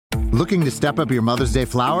Looking to step up your Mother's Day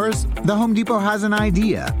flowers? The Home Depot has an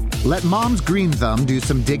idea. Let Mom's Green Thumb do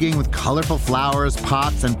some digging with colorful flowers,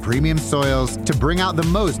 pots, and premium soils to bring out the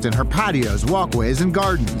most in her patios, walkways, and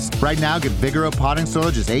gardens. Right now, get Vigoro potting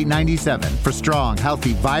soil just $8.97 for strong,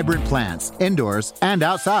 healthy, vibrant plants, indoors and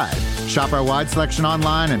outside. Shop our wide selection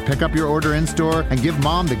online and pick up your order in-store and give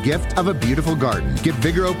Mom the gift of a beautiful garden. Get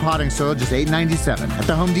Vigoro potting soil just $8.97 at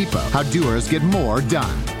the Home Depot. How doers get more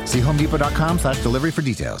done. See homedepot.com/delivery for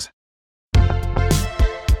details.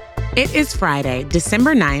 It is Friday,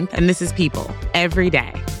 December 9th, and this is People Every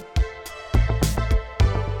Day.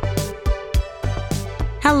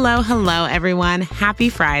 Hello, everyone. Happy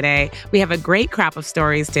Friday. We have a great crop of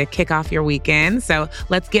stories to kick off your weekend, so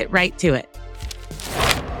let's get right to it.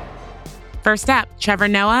 First up, Trevor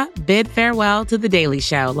Noah bid farewell to The Daily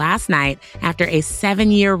Show last night after a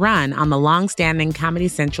 7-year run on the long-standing Comedy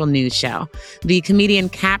Central news show. The comedian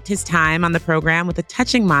capped his time on the program with a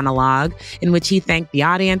touching monologue in which he thanked the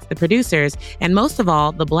audience, the producers, and most of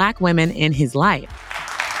all, the Black women in his life.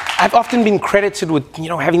 I've often been credited with,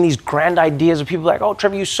 having these grand ideas of people like, oh,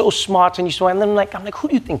 Trevor, you're so smart and you're so, and then I'm like, who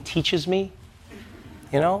do you think teaches me?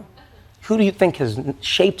 Who do you think has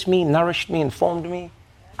shaped me, nourished me, informed me?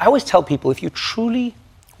 I always tell people, if you truly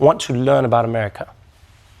want to learn about America,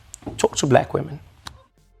 talk to Black women.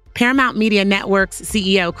 Paramount Media Network's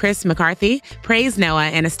CEO Chris McCarthy praised Noah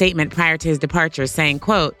in a statement prior to his departure, saying,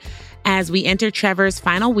 quote, "As we enter Trevor's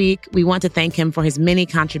final week, we want to thank him for his many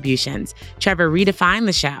contributions. Trevor redefined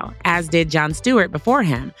the show, as did Jon Stewart before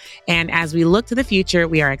him. And as we look to the future,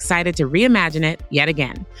 we are excited to reimagine it yet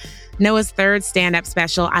again." Noah's third stand-up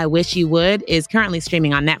special, I Wish You Would, is currently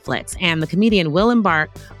streaming on Netflix, and the comedian will embark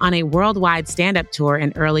on a worldwide stand-up tour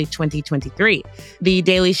in early 2023. The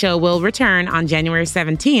Daily Show will return on January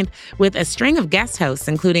 17th with a string of guest hosts,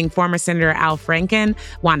 including former Senator Al Franken,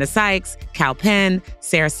 Wanda Sykes, Kal Penn,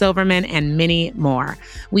 Sarah Silverman, and many more.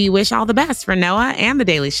 We wish all the best for Noah and The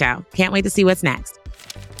Daily Show. Can't wait to see what's next.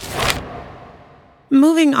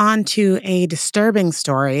 Moving on to a disturbing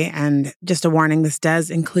story, and just a warning, this does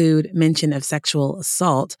include mention of sexual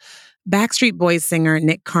assault. Backstreet Boys singer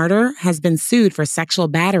Nick Carter has been sued for sexual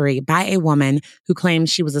battery by a woman who claims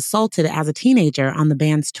she was assaulted as a teenager on the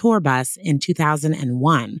band's tour bus in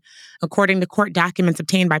 2001. According to court documents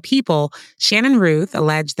obtained by People, Shannon Ruth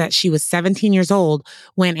alleged that she was 17 years old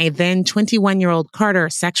when a then 21-year-old Carter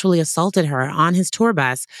sexually assaulted her on his tour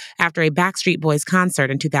bus after a Backstreet Boys concert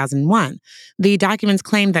in 2001. The documents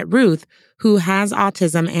claimed that Ruth, who has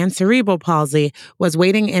autism and cerebral palsy, was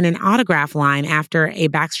waiting in an autograph line after a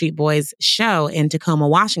Backstreet Boys show in Tacoma,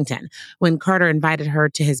 Washington, when Carter invited her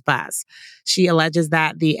to his bus. She alleges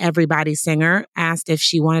that the Everybody singer asked if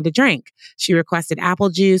she wanted a drink. She requested apple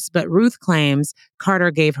juice, but Ruth claims Carter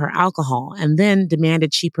gave her alcohol and then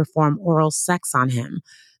demanded she perform oral sex on him.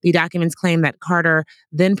 The documents claim that Carter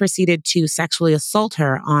then proceeded to sexually assault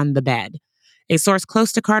her on the bed. A source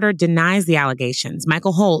close to Carter denies the allegations.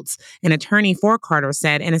 Michael Holtz, an attorney for Carter,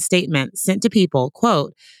 said in a statement sent to People,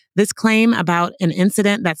 quote, "This claim about an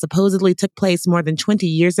incident that supposedly took place more than 20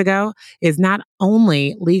 years ago is not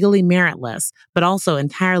only legally meritless, but also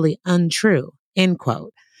entirely untrue," end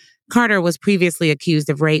quote. Carter was previously accused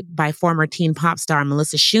of rape by former teen pop star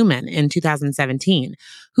Melissa Schumann in 2017,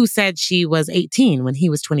 who said she was 18 when he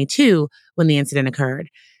was 22 when the incident occurred.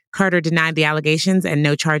 Carter denied the allegations and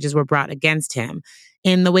no charges were brought against him.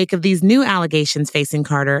 In the wake of these new allegations facing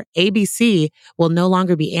Carter, ABC will no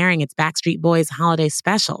longer be airing its Backstreet Boys holiday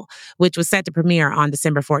special, which was set to premiere on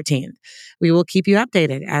December 14th. We will keep you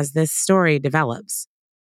updated as this story develops.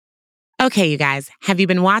 Okay, you guys, have you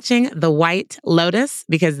been watching The White Lotus?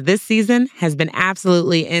 Because this season has been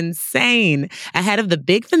absolutely insane. Ahead of the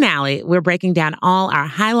big finale, we're breaking down all our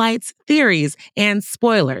highlights, theories, and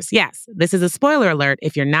spoilers. Yes, this is a spoiler alert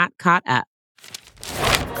if you're not caught up.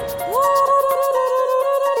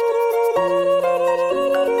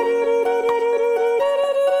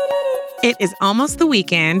 It is almost the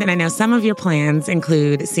weekend, and I know some of your plans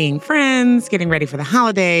include seeing friends, getting ready for the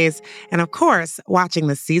holidays, and of course, watching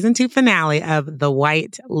the season 2 finale of The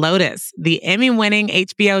White Lotus. The Emmy-winning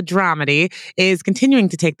HBO dramedy is continuing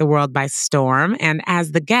to take the world by storm, and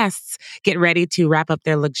as the guests get ready to wrap up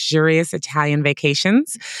their luxurious Italian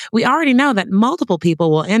vacations, we already know that multiple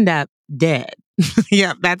people will end up dead.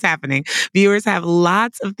 Yep, that's happening. Viewers have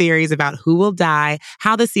lots of theories about who will die,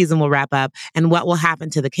 how the season will wrap up, and what will happen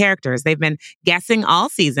to the characters. They've been guessing all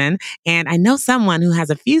season, and I know someone who has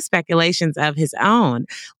a few speculations of his own.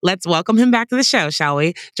 Let's welcome him back to the show, shall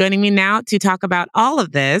we? Joining me now to talk about all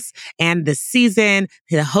of this and the season,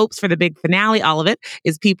 the hopes for the big finale, all of it,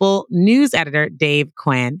 is People news editor Dave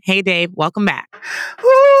Quinn. Hey, Dave, welcome back.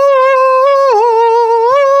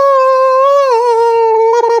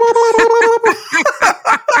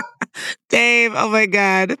 Oh my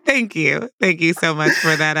God. Thank you. Thank you so much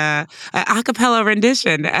for that a cappella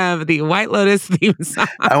rendition of the White Lotus theme song.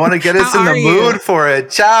 I want to get us How in the are mood you? for it.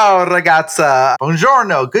 Ciao, ragazza.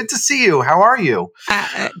 Buongiorno. Good to see you. How are you?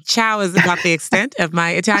 Ciao is about the extent of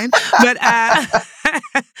my Italian, but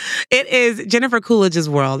it is Jennifer Coolidge's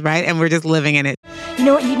world, right? And we're just living in it. You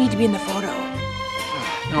know what? You need to be in the photo.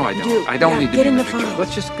 No, I don't. You do. I don't Yeah, need to get be in in the the picture. photo.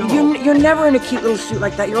 Let's just go. You're never in a cute little suit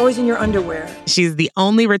like that. You're always in your underwear. She's the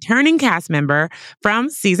only returning cast member from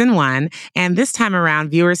season 1. And this time around,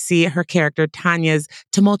 viewers see her character Tanya's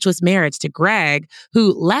tumultuous marriage to Greg,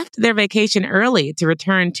 who left their vacation early to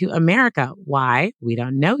return to America. Why? We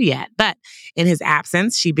don't know yet. But in his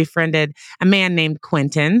absence, she befriended a man named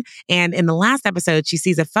Quentin. And in the last episode, she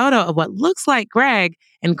sees a photo of what looks like Greg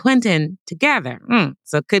and Quentin together.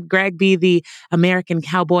 So could Greg be the American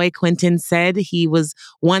cowboy Quentin said he was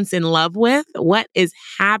once in love with? What is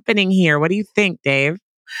happening here? What do you think, Dave?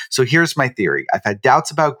 So here's my theory. I've had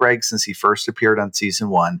doubts about Greg since he first appeared on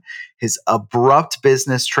season 1. His abrupt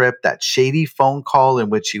business trip, that shady phone call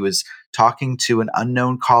in which he was talking to an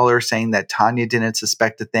unknown caller saying that Tanya didn't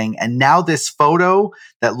suspect a thing. And now this photo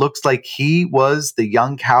that looks like he was the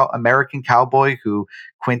young American cowboy who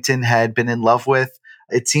Quentin had been in love with.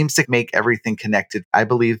 It seems to make everything connected. I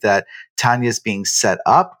believe that Tanya's being set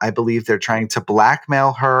up. I believe they're trying to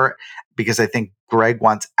blackmail her because I think Greg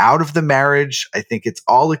wants out of the marriage. I think it's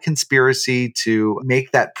all a conspiracy to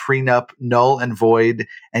make that prenup null and void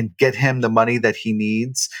and get him the money that he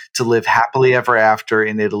needs to live happily ever after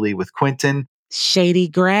in Italy with Quentin. Shady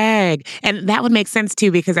Greg. And that would make sense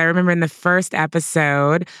too, because I remember in the first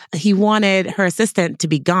episode, he wanted her assistant to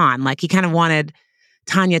be gone. Like he kind of wanted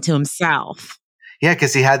Tanya to himself. Yeah,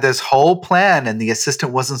 because he had this whole plan and the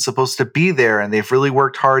assistant wasn't supposed to be there. And they've really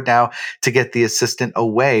worked hard now to get the assistant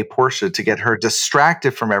away, Portia, to get her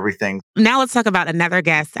distracted from everything. Now let's talk about another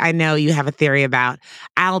guest I know you have a theory about,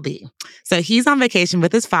 Albie. So he's on vacation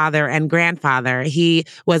with his father and grandfather. He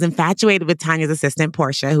was infatuated with Tanya's assistant,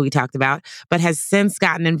 Portia, who we talked about, but has since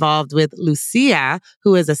gotten involved with Lucia,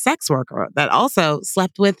 who is a sex worker that also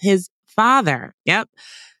slept with his father. Yep.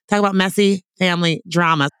 Talk about messy family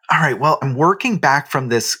drama. All right. Well, I'm working back from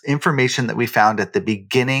this information that we found at the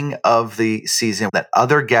beginning of the season that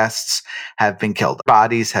other guests have been killed.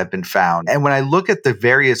 Bodies have been found. And when I look at the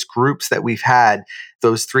various groups that we've had,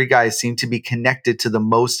 those 3 guys seem to be connected to the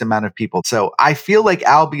most amount of people. So I feel like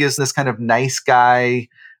Albie is this kind of nice guy,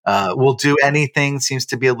 will do anything, seems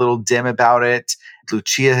to be a little dim about it.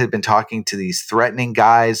 Lucia had been talking to these threatening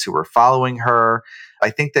guys who were following her. I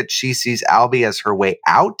think that she sees Albie as her way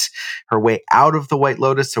out of the White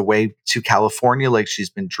Lotus, her way to California, like she's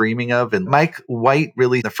been dreaming of. And Mike White,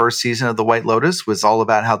 really, the first season of the White Lotus was all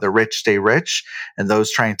about how the rich stay rich and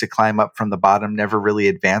those trying to climb up from the bottom never really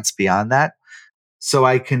advance beyond that. So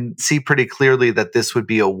I can see pretty clearly that this would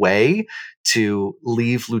be a way to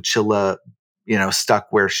leave Lucilla, stuck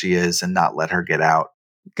where she is and not let her get out.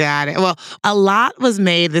 Got it. Well, a lot was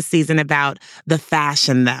made this season about the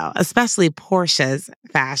fashion, though, especially Portia's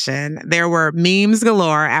fashion. There were memes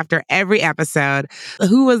galore after every episode.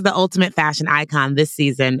 Who was the ultimate fashion icon this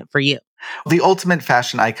season for you? The ultimate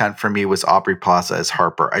fashion icon for me was Aubrey Plaza as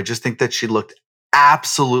Harper. I just think that she looked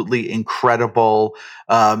absolutely incredible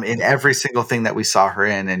in every single thing that we saw her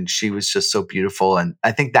in. And she was just so beautiful. And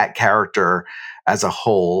I think that character as a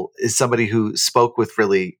whole is somebody who spoke with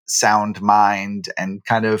really sound mind and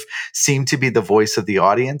kind of seemed to be the voice of the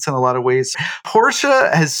audience in a lot of ways. Portia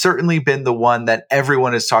has certainly been the one that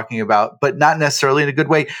everyone is talking about, but not necessarily in a good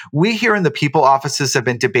way. We here in the People offices have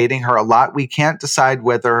been debating her a lot. We can't decide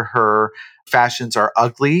whether her fashions are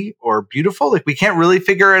ugly or beautiful. Like we can't really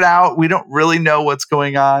figure it out. We don't really know what's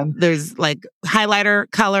going on. There's like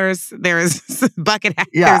highlighter colors. There's bucket hats.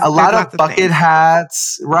 Yeah, a lot of bucket things.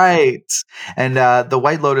 hats. Right. And the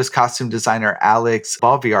White Lotus costume designer, Alex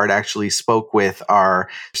Balviard, actually spoke with our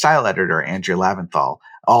style editor, Andrea Laventhal,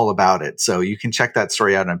 all about it. So you can check that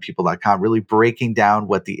story out on people.com, really breaking down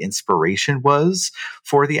what the inspiration was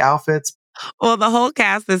for the outfits. Well, the whole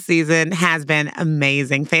cast this season has been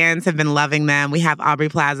amazing. Fans have been loving them. We have Aubrey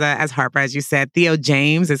Plaza as Harper, as you said, Theo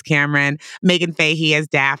James as Cameron, Megan Fahey as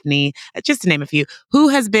Daphne, just to name a few. Who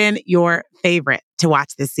has been your favorite to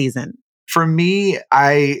watch this season? For me,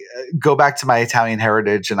 I go back to my Italian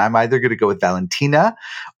heritage, and I'm either going to go with Valentina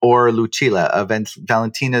or Lucilla.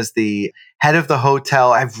 Valentina's the head of the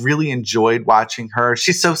hotel. I've really enjoyed watching her.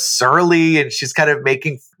 She's so surly, and she's kind of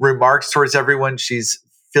making remarks towards everyone. She's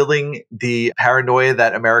filling the paranoia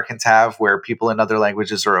that Americans have where people in other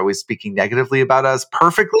languages are always speaking negatively about us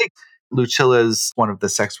perfectly. Lucilla's one of the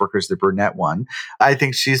sex workers, the brunette one. I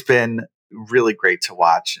think she's been really great to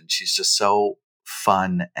watch, and she's just so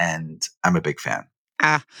fun, and I'm a big fan.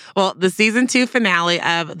 Well, the season 2 finale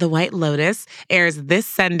of The White Lotus airs this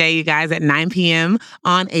Sunday, you guys, at 9 p.m.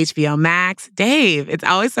 on HBO Max. Dave, it's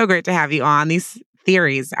always so great to have you on. These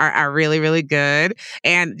theories are really, really good.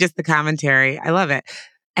 And just the commentary, I love it.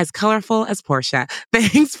 As colorful as Portia.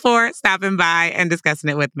 Thanks for stopping by and discussing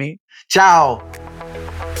it with me. Ciao.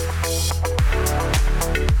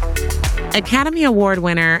 Academy Award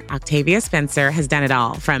winner Octavia Spencer has done it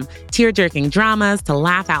all, from tear-jerking dramas to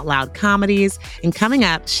laugh-out-loud comedies. And coming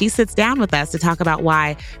up, she sits down with us to talk about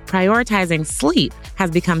why prioritizing sleep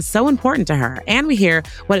has become so important to her. And we hear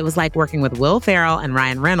what it was like working with Will Ferrell and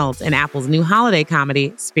Ryan Reynolds in Apple's new holiday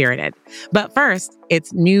comedy, Spirited. But first,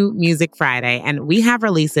 it's New Music Friday, and we have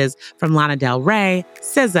releases from Lana Del Rey,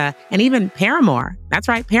 SZA, and even Paramore. That's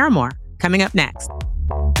right, Paramore, coming up next.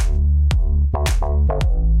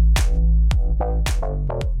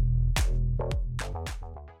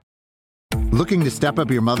 Looking to step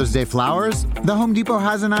up your Mother's Day flowers? The Home Depot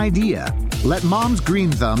has an idea. Let Mom's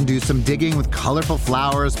Green Thumb do some digging with colorful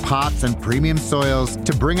flowers, pots, and premium soils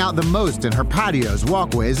to bring out the most in her patios,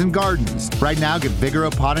 walkways, and gardens. Right now, get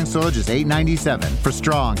Vigoro potting soil just $8.97 for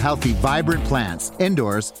strong, healthy, vibrant plants,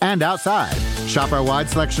 indoors and outside. Shop our wide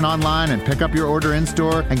selection online and pick up your order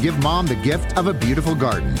in-store and give Mom the gift of a beautiful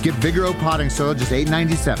garden. Get Vigoro potting soil just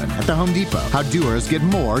 $8.97 at the Home Depot. How doers get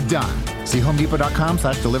more done. See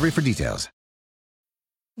homedepot.com/delivery for details.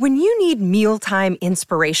 When you need mealtime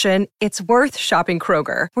inspiration, it's worth shopping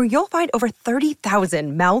Kroger, where you'll find over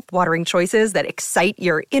 30,000 mouth-watering choices that excite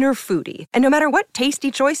your inner foodie. And no matter what tasty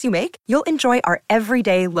choice you make, you'll enjoy our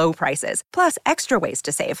everyday low prices, plus extra ways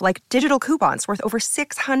to save, like digital coupons worth over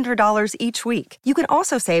 $600 each week. You can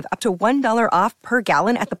also save up to $1 off per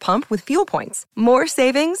gallon at the pump with fuel points. More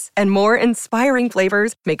savings and more inspiring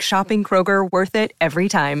flavors make shopping Kroger worth it every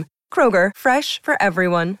time. Kroger, fresh for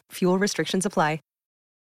everyone. Fuel restrictions apply.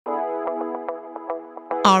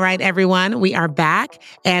 All right, everyone, we are back.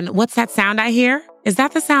 And what's that sound I hear? Is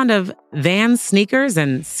that the sound of Vans sneakers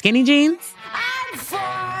and skinny jeans? I'm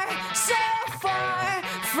far, so far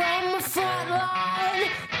from the front line.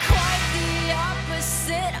 Quite the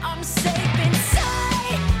opposite, I'm safe inside.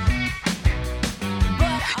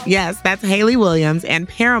 Yes, that's Hayley Williams and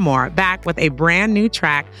Paramore back with a brand new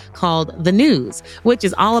track called The News, which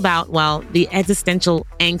is all about, well, the existential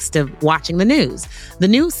angst of watching the news. The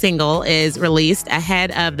new single is released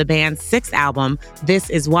ahead of the band's 6th album, This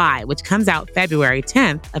Is Why, which comes out February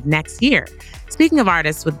 10th of next year. Speaking of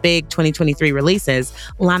artists with big 2023 releases,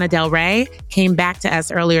 Lana Del Rey came back to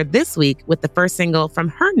us earlier this week with the first single from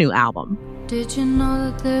her new album. Did you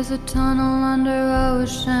know that there's a tunnel under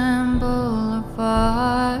Ocean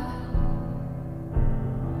Boulevard?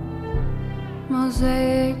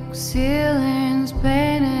 Mosaic ceilings,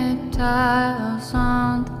 painted tiles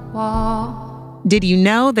on the wall. Did you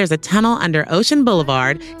know there's a tunnel under Ocean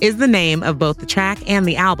Boulevard is the name of both the track and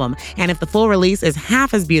the album. And if the full release is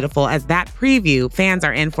half as beautiful as that preview, fans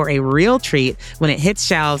are in for a real treat when it hits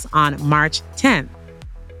shelves on March 10th.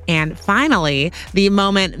 And finally, the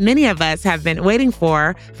moment many of us have been waiting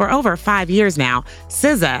for over 5 years now,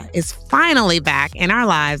 SZA is finally back in our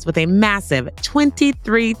lives with a massive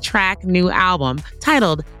 23-track new album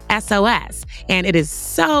titled SOS. And it is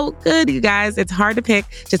so good, you guys. It's hard to pick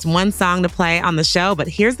just one song to play on the show, but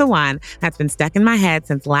here's the one that's been stuck in my head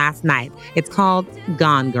since last night. It's called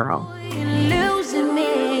Gone Girl. Boy, you're losing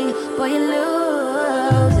me, boy, you're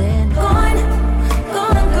losing. Gone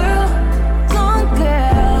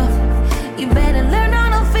girl, you better learn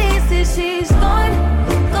on her faces. She's gone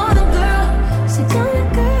girl, she's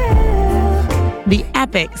gone girl. The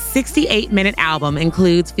epic 68-minute album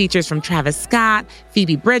includes features from Travis Scott,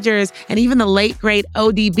 Phoebe Bridgers, and even the late, great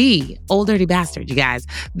ODB, Old Dirty Bastard, you guys.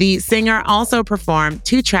 The singer also performed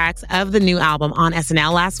 2 tracks of the new album on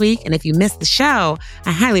SNL last week, and if you missed the show,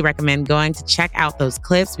 I highly recommend going to check out those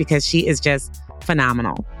clips because she is just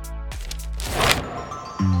phenomenal.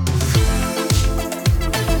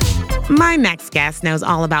 My next guest knows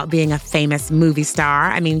all about being a famous movie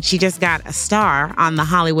star. I mean, she just got a star on the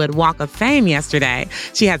Hollywood Walk of Fame yesterday.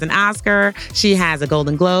 She has an Oscar, she has a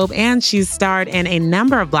Golden Globe, and she's starred in a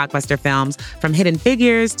number of blockbuster films, from Hidden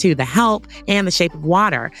Figures to The Help and The Shape of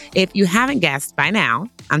Water. If you haven't guessed by now,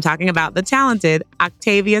 I'm talking about the talented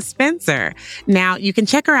Octavia Spencer. Now, you can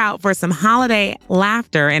check her out for some holiday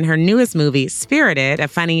laughter in her newest movie, Spirited, a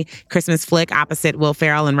funny Christmas flick opposite Will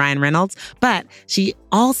Ferrell and Ryan Reynolds. But she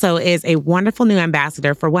also is a wonderful new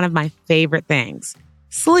ambassador for one of my favorite things,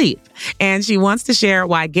 sleep. And she wants to share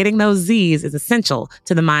why getting those Z's is essential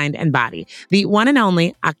to the mind and body. The one and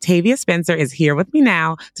only Octavia Spencer is here with me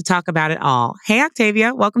now to talk about it all. Hey,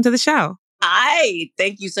 Octavia, welcome to the show. Hi,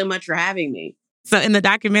 thank you so much for having me. So in the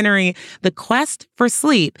documentary, The Quest for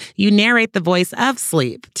Sleep, you narrate the voice of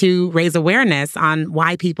sleep to raise awareness on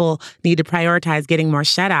why people need to prioritize getting more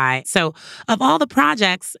shut-eye. So of all the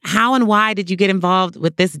projects, how and why did you get involved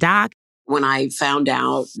with this doc? When I found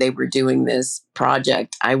out they were doing this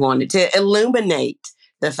project, I wanted to illuminate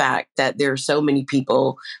the fact that there are so many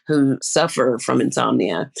people who suffer from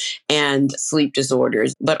insomnia and sleep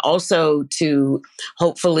disorders, but also to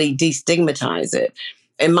hopefully destigmatize it.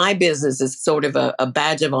 In my business, it's sort of a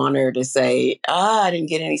badge of honor to say, I didn't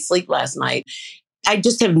get any sleep last night. I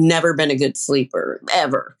just have never been a good sleeper,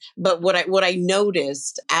 ever. But what I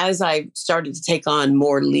noticed as I started to take on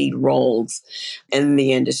more lead roles in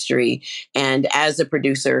the industry and as a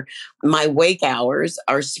producer, my wake hours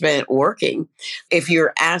are spent working. If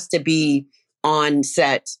you're asked to be on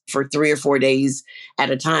set for 3 or 4 days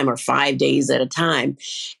at a time or 5 days at a time,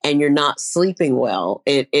 and you're not sleeping well,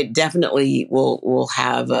 it definitely will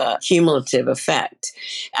have a cumulative effect.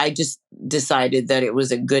 I just decided that it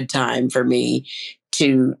was a good time for me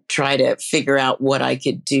to try to figure out what I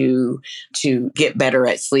could do to get better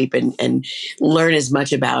at sleep and learn as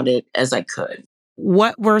much about it as I could.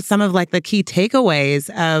 What were some of the key takeaways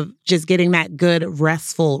of just getting that good,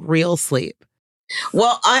 restful, real sleep?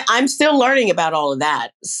 Well, I'm still learning about all of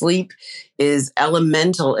that. Sleep is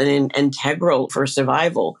elemental and integral for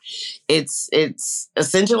survival. It's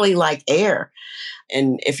essentially like air.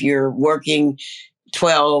 And if you're working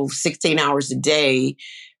 12, 16 hours a day,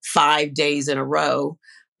 5 days in a row,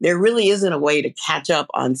 there really isn't a way to catch up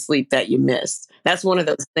on sleep that you missed. That's one of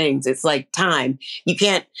those things. It's like time. You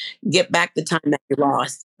can't get back the time that you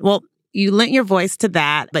lost. Well, you lent your voice to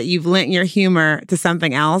that, but you've lent your humor to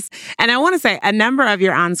something else. And I want to say a number of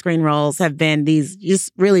your on-screen roles have been these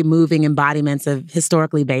just really moving embodiments of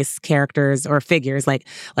historically based characters or figures like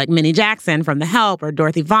Minnie Jackson from The Help or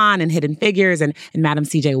Dorothy Vaughan in Hidden Figures and Madam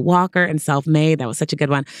C.J. Walker in Self-Made. That was such a good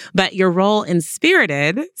one. But your role in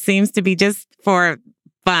Spirited seems to be just for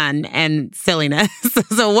fun and silliness.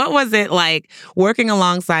 So what was it like working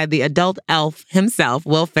alongside the adult elf himself,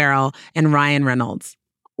 Will Ferrell, and Ryan Reynolds?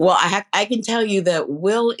 Well, I can tell you that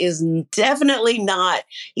Will is definitely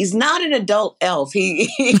he's not an adult elf.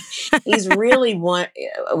 He's really one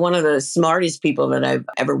of the smartest people that I've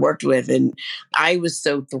ever worked with. And I was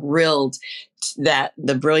so thrilled that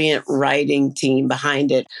the brilliant writing team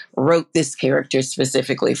behind it wrote this character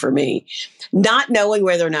specifically for me, not knowing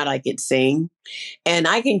whether or not I could sing. And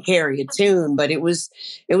I can carry a tune, but it was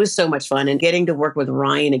so much fun. And getting to work with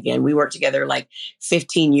Ryan again, we worked together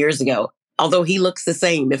 15 years ago. Although he looks the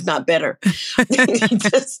same, if not better.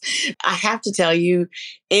 I have to tell you,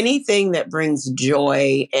 anything that brings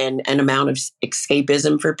joy and an amount of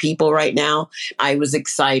escapism for people right now, I was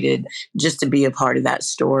excited just to be a part of that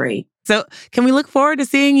story. So can we look forward to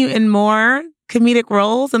seeing you in more comedic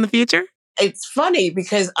roles in the future? It's funny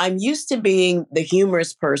because I'm used to being the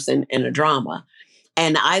humorous person in a drama.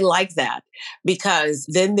 And I like that because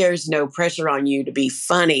then there's no pressure on you to be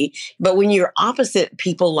funny. But when you're opposite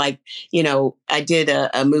people I did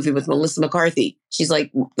a movie with Melissa McCarthy. She's like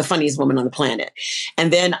the funniest woman on the planet.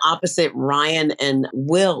 And then opposite Ryan and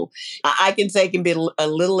Will, I can say it can be a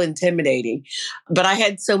little intimidating. But I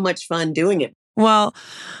had so much fun doing it. Well,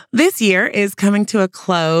 this year is coming to a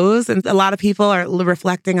close, and a lot of people are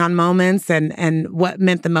reflecting on moments and what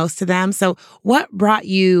meant the most to them. So what brought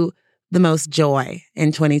you the most joy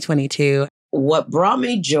in 2022? What brought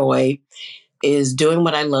me joy is doing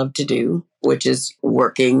what I love to do, which is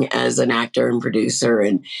working as an actor and producer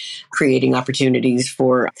and creating opportunities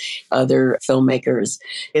for other filmmakers.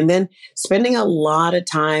 And then spending a lot of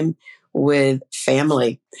time with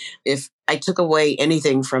family. If I took away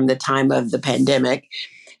anything from the time of the pandemic,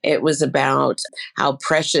 it was about how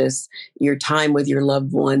precious your time with your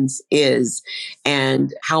loved ones is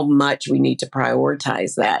and how much we need to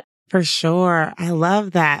prioritize that. For sure. I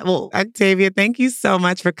love that. Well, Octavia, thank you so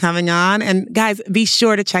much for coming on. And guys, be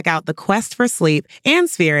sure to check out The Quest for Sleep and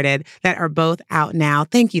Spirited that are both out now.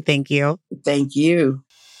 Thank you. Thank you. Thank you.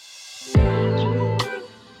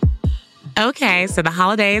 Okay, so the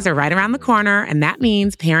holidays are right around the corner, and that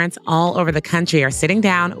means parents all over the country are sitting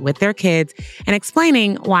down with their kids and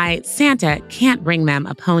explaining why Santa can't bring them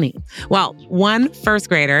a pony. Well, one first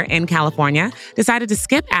grader in California decided to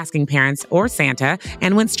skip asking parents or Santa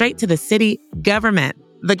and went straight to the city government.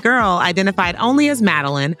 The girl, identified only as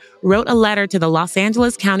Madeline, wrote a letter to the Los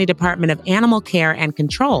Angeles County Department of Animal Care and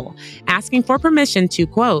Control, asking for permission to,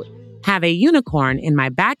 quote, have a unicorn in my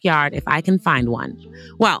backyard if I can find one.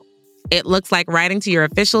 Well, it looks like writing to your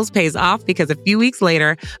officials pays off because a few weeks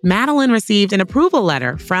later, Madeline received an approval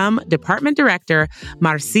letter from Department Director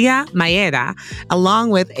Marcia Maeda, along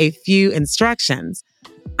with a few instructions.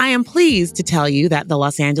 I am pleased to tell you that the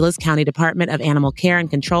Los Angeles County Department of Animal Care and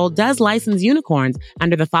Control does license unicorns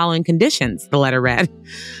under the following conditions, the letter read.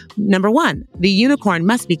 Number 1, the unicorn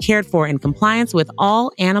must be cared for in compliance with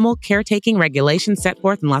all animal caretaking regulations set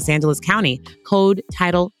forth in Los Angeles County Code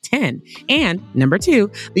Title 10. And number 2,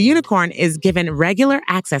 the unicorn is given regular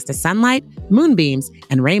access to sunlight, moonbeams,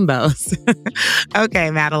 and rainbows. Okay,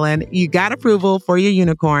 Madeline, you got approval for your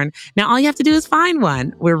unicorn. Now all you have to do is find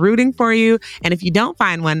one. We're rooting for you. And if you don't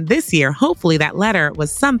find one this year, hopefully that letter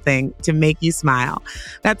was something to make you smile.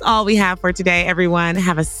 That's all we have for today, everyone.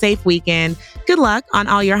 Have a safe weekend. Good luck on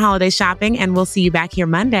all your holiday shopping, and we'll see you back here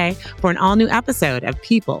Monday for an all-new episode of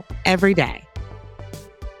People Every Day.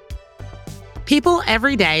 People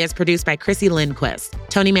Every Day is produced by Chrissy Lindquist,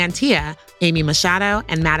 Tony Mantilla, Amy Machado,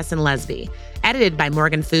 and Madison Lesby. Edited by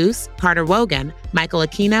Morgan Foose, Carter Wogan, Michael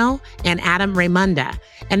Aquino, and Adam Raymunda,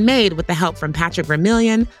 and made with the help from Patrick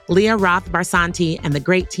Vermillion, Leah Roth Barsanti, and the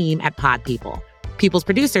great team at Pod People. People's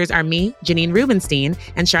producers are me, Janine Rubenstein,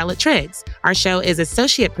 and Charlotte Triggs. Our show is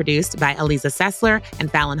associate produced by Eliza Sessler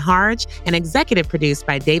and Fallon Harge, and executive produced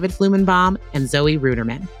by David Flumenbaum and Zoe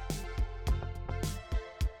Ruderman.